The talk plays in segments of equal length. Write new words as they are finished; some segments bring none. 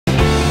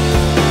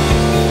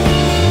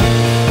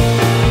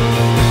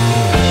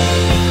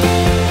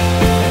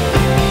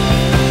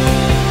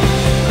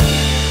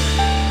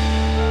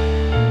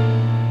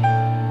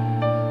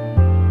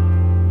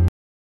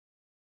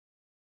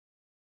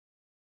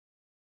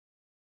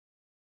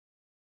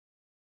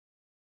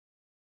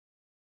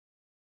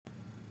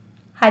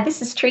Hi,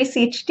 this is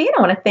Tracy HD, and I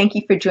want to thank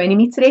you for joining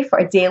me today for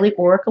a daily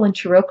Oracle and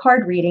Tarot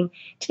card reading.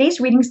 Today's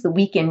reading is the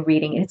weekend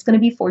reading, and it's going to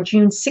be for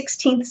June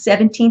 16th,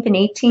 17th, and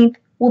 18th.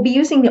 We'll be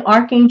using the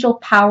Archangel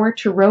Power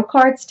Tarot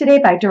cards today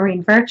by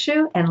Doreen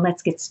Virtue, and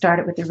let's get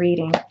started with the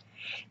reading.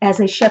 As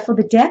I shuffle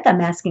the deck,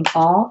 I'm asking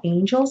all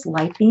angels,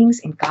 light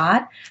beings, and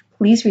God,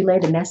 please relay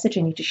the message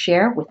I need to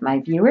share with my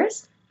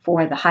viewers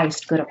for the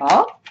highest good of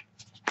all.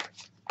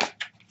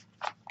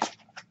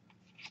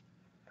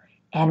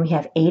 And we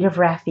have 8 of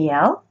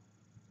Raphael.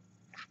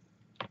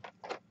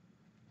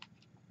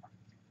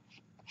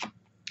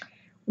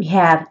 We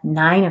have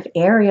 9 of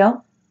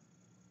Ariel.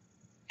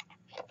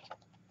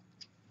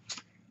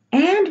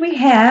 And we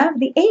have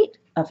the 8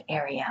 of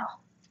Ariel.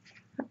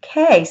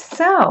 Okay,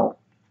 so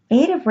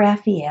 8 of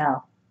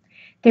Raphael.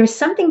 There's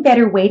something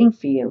better waiting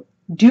for you.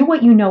 Do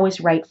what you know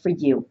is right for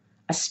you.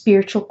 A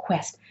spiritual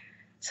quest.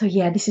 So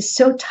yeah, this is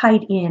so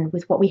tied in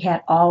with what we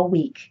had all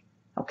week.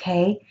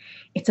 Okay?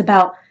 It's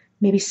about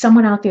maybe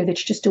someone out there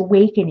that's just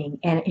awakening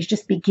and is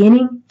just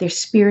beginning their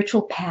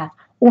spiritual path.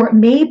 Or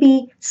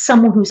maybe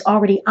someone who's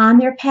already on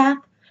their path,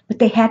 but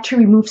they had to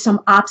remove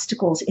some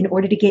obstacles in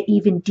order to get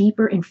even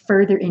deeper and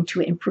further into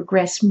it and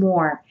progress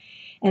more.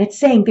 And it's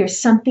saying there's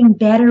something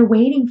better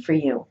waiting for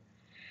you.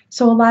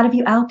 So a lot of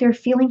you out there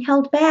feeling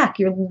held back.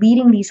 You're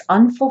leading these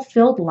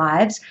unfulfilled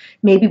lives,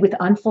 maybe with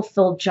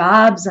unfulfilled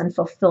jobs,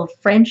 unfulfilled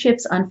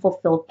friendships,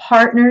 unfulfilled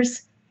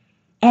partners.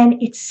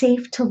 And it's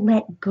safe to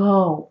let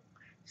go.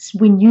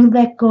 When you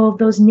let go of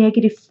those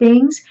negative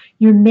things,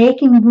 you're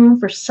making room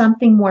for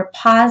something more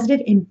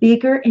positive and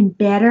bigger and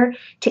better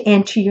to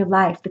enter your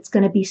life that's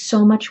going to be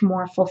so much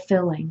more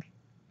fulfilling.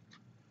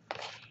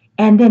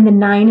 And then the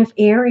 9 of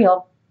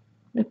Ariel,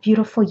 the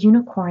beautiful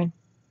unicorn.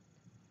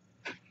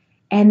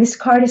 And this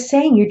card is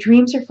saying your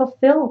dreams are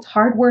fulfilled.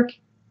 Hard work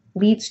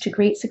leads to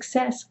great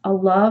success. A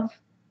love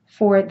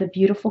for the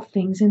beautiful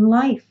things in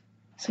life.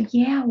 So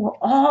yeah, we're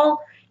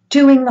all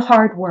doing the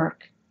hard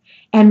work.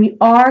 And we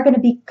are going to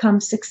become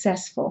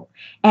successful.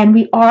 And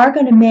we are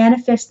going to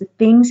manifest the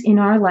things in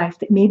our life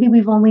that maybe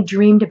we've only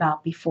dreamed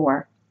about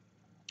before.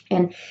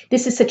 And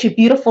this is such a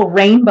beautiful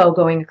rainbow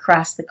going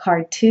across the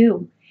card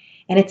too.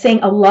 And it's saying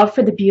a love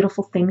for the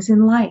beautiful things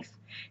in life.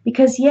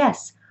 Because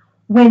yes,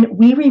 when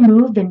we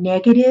remove the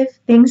negative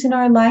things in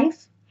our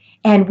life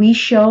and we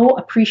show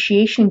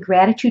appreciation and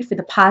gratitude for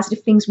the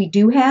positive things we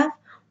do have,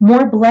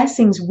 more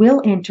blessings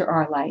will enter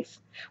our life.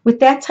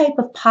 With that type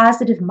of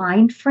positive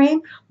mind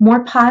frame,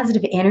 more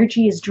positive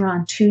energy is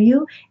drawn to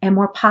you and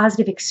more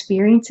positive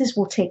experiences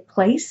will take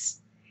place.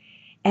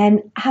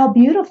 And how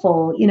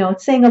beautiful,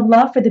 it's saying a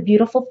love for the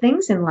beautiful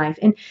things in life.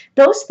 And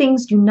those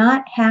things do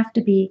not have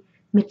to be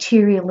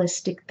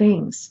materialistic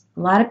things. A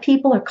lot of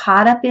people are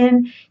caught up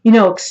in,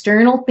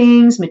 external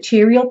things,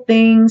 material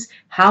things,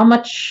 how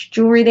much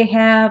jewelry they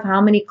have, how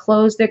many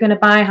clothes they're going to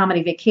buy, how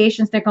many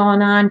vacations they're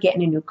going on,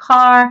 getting a new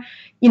car,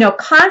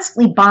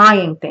 constantly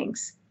buying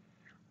things.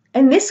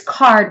 And this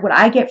card, what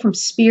I get from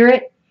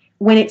Spirit,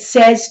 when it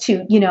says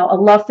to, a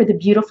love for the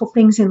beautiful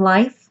things in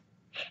life,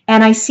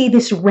 and I see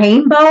this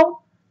rainbow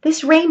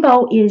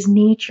is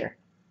nature.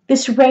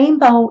 This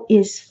rainbow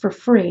is for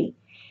free.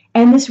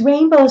 And this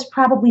rainbow is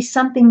probably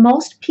something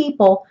most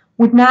people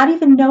would not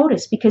even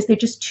notice because they're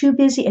just too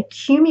busy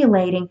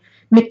accumulating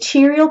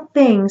material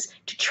things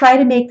to try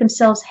to make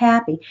themselves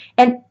happy.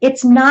 And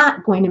it's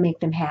not going to make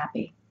them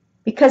happy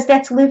because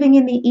that's living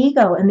in the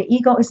ego, and the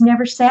ego is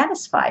never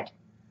satisfied.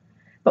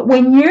 But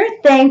when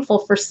you're thankful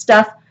for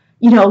stuff,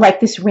 like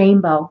this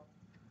rainbow,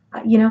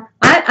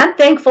 I'm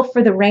thankful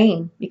for the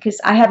rain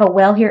because I have a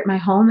well here at my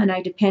home and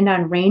I depend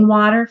on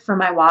rainwater for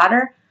my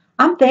water.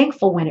 I'm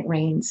thankful when it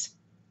rains.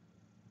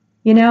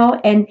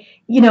 And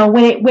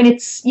when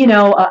it's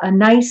a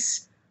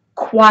nice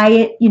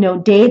quiet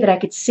day that I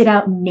could sit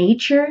out in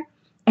nature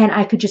and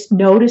I could just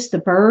notice the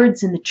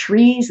birds and the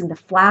trees and the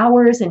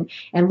flowers and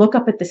look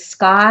up at the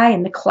sky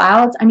and the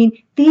clouds. I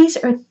mean, these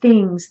are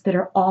things that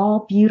are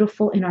all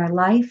beautiful in our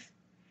life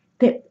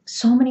that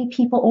so many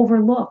people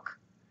overlook.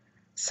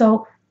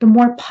 So the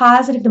more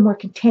positive, the more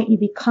content you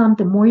become,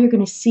 the more you're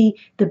going to see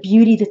the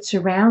beauty that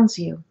surrounds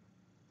you.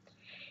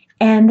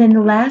 And then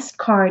the last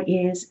card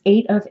is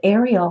 8 of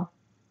Ariel.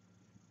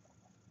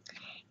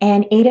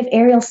 And 8 of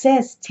Ariel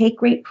says, take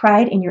great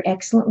pride in your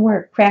excellent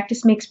work.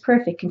 Practice makes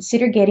perfect.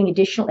 Consider getting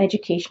additional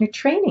education or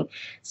training.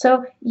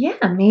 So yeah,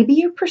 maybe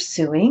you're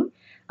pursuing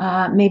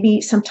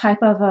maybe some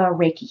type of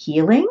Reiki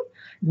healing.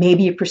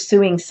 Maybe you're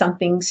pursuing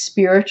something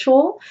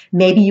spiritual.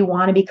 Maybe you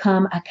want to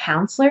become a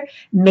counselor.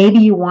 Maybe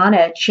you want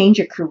to change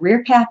your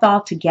career path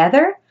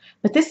altogether.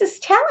 But this is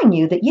telling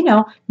you that,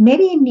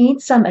 maybe you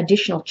need some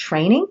additional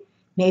training.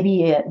 Maybe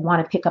you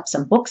want to pick up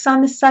some books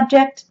on the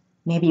subject.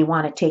 Maybe you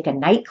want to take a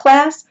night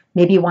class.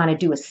 Maybe you want to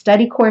do a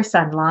study course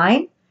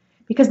online.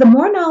 Because the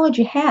more knowledge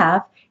you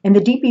have and the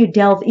deeper you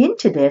delve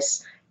into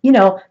this,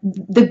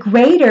 the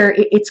greater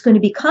it's going to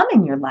become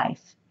in your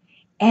life.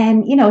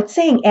 And, it's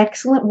saying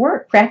excellent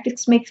work.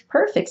 Practice makes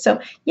perfect. So,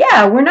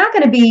 yeah, we're not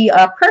going to be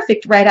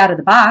perfect right out of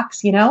the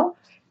box,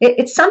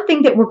 It's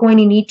something that we're going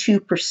to need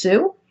to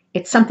pursue.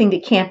 It's something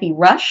that can't be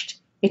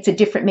rushed. It's a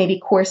different maybe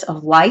course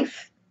of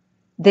life.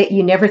 that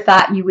you never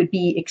thought you would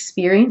be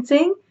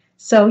experiencing.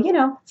 So,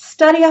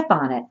 study up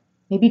on it.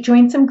 Maybe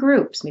join some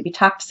groups. Maybe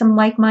talk to some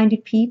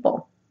like-minded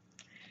people.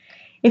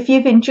 If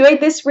you've enjoyed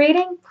this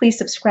reading, please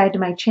subscribe to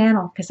my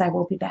channel because I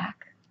will be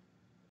back.